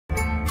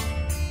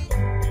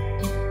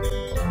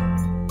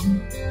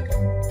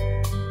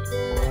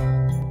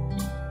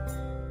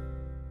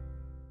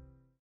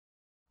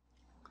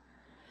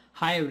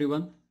Hi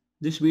everyone,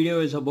 this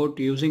video is about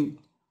using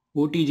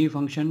OTG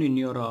function in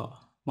your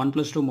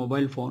Oneplus 2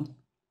 mobile phone.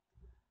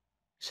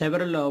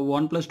 Several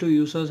Oneplus 2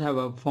 users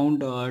have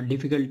found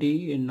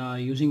difficulty in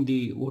using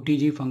the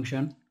OTG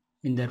function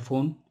in their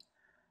phone.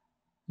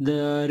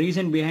 The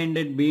reason behind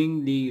it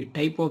being the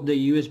type of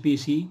the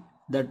USB-C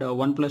that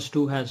Oneplus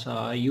 2 has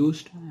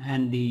used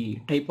and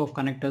the type of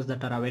connectors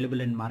that are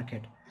available in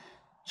market.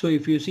 So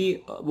if you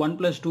see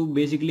OnePlus 2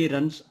 basically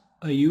runs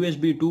a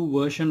USB 2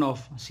 version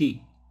of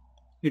C.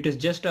 It is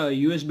just a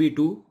USB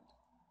 2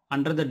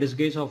 under the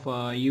disguise of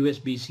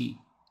USB-C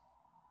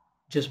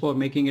just for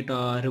making it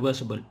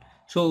reversible.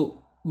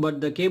 So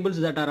but the cables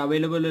that are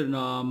available in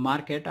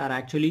market are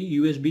actually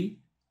USB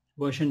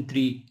version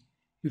 3.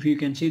 If you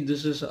can see,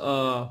 this is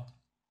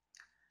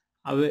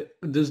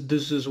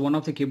this is one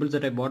of the cables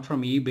that I bought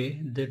from eBay.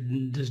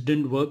 This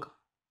didn't work.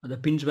 The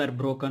pins were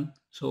broken,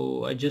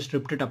 so I just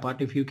ripped it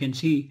apart. If you can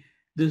see,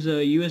 this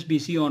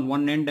USB-C on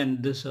one end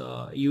and this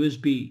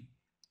USB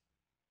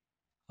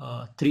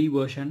 3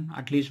 version,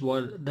 at least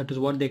what that is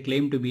what they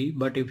claim to be.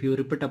 But if you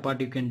rip it apart,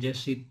 you can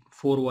just see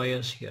 4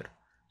 wires here.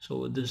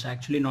 So this is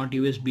actually not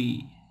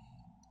USB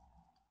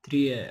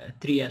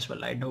 3 as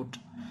well, I doubt.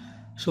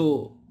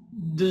 So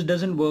this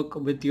doesn't work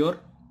with your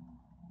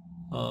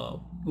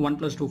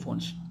OnePlus 2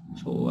 phones.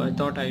 So I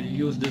thought I'll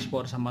use this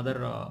for some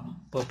other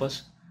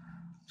purpose.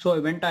 So I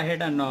went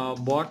ahead and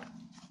bought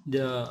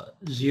the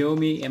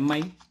Xiaomi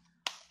Mi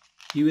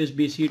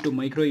USB-C to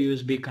micro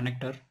USB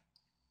connector.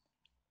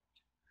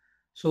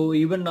 So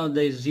even now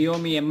the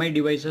Xiaomi Mi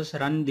devices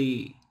run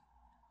the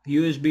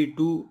USB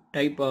 2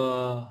 type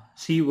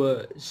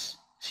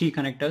C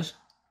connectors,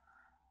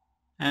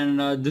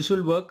 and this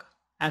will work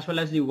as well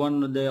as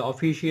the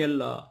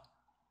official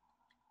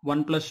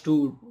OnePlus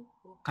 2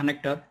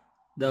 connector,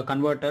 the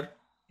converter,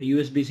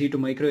 USB-C to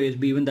micro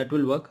USB, even that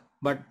will work.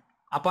 But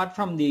apart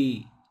from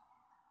the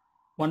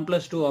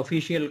OnePlus 2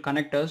 official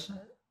connectors,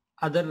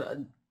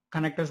 other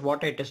connectors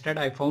what I tested,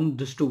 I found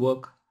this to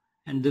work,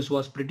 and this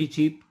was pretty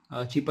cheap,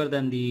 cheaper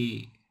than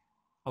the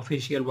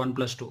official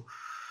OnePlus 2.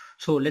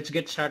 So let's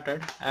get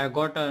started. I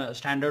got a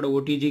standard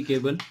OTG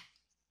cable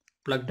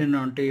plugged in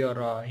onto your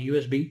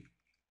USB.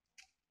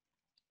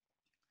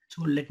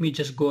 So let me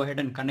just go ahead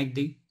and connect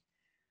the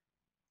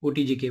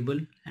OTG cable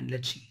and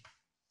let's see.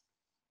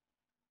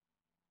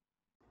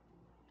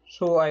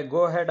 So I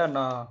go ahead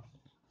and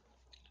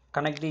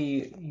connect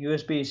the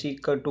USB-C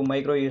to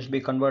micro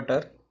USB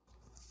converter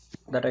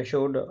that I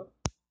showed,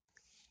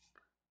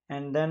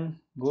 and then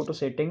go to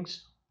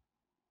settings,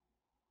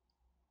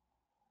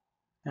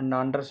 and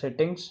under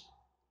settings,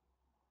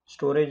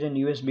 storage and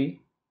USB,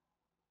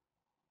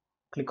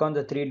 click on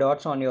the 3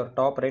 dots on your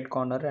top right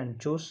corner and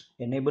choose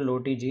enable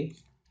OTG,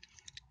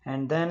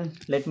 and then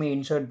let me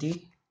insert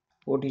the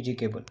OTG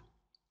cable.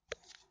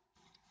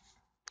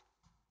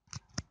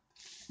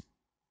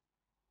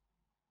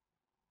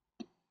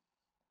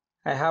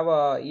 I have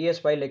a ES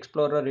file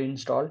explorer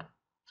installed,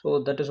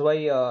 so that is why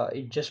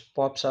it just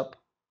pops up.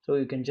 So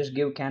you can just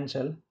give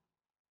cancel.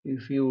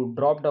 If you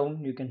drop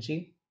down, you can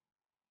see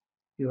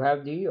you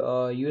have the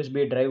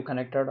USB drive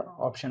connected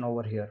option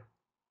over here.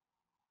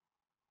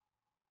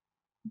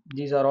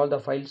 These are all the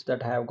files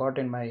that I have got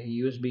in my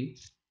USB.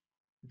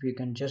 If you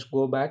can just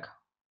go back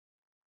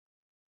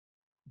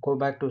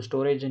to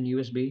storage and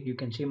USB, you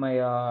can see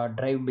my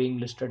drive being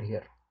listed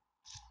here.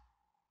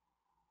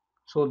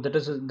 So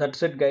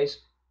that's it, guys.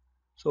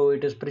 So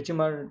it is pretty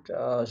much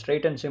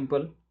straight and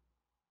simple.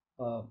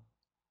 uh,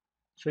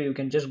 so you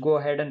can just go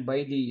ahead and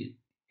buy the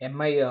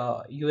Mi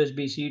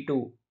USB-C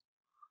to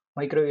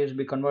micro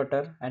USB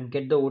converter and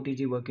get the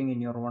OTG working in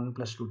your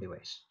OnePlus 2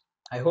 device.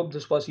 I hope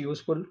this was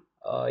useful,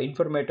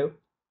 informative,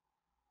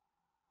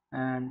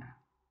 and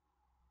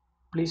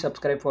please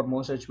subscribe for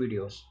more such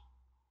videos.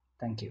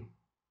 Thank you.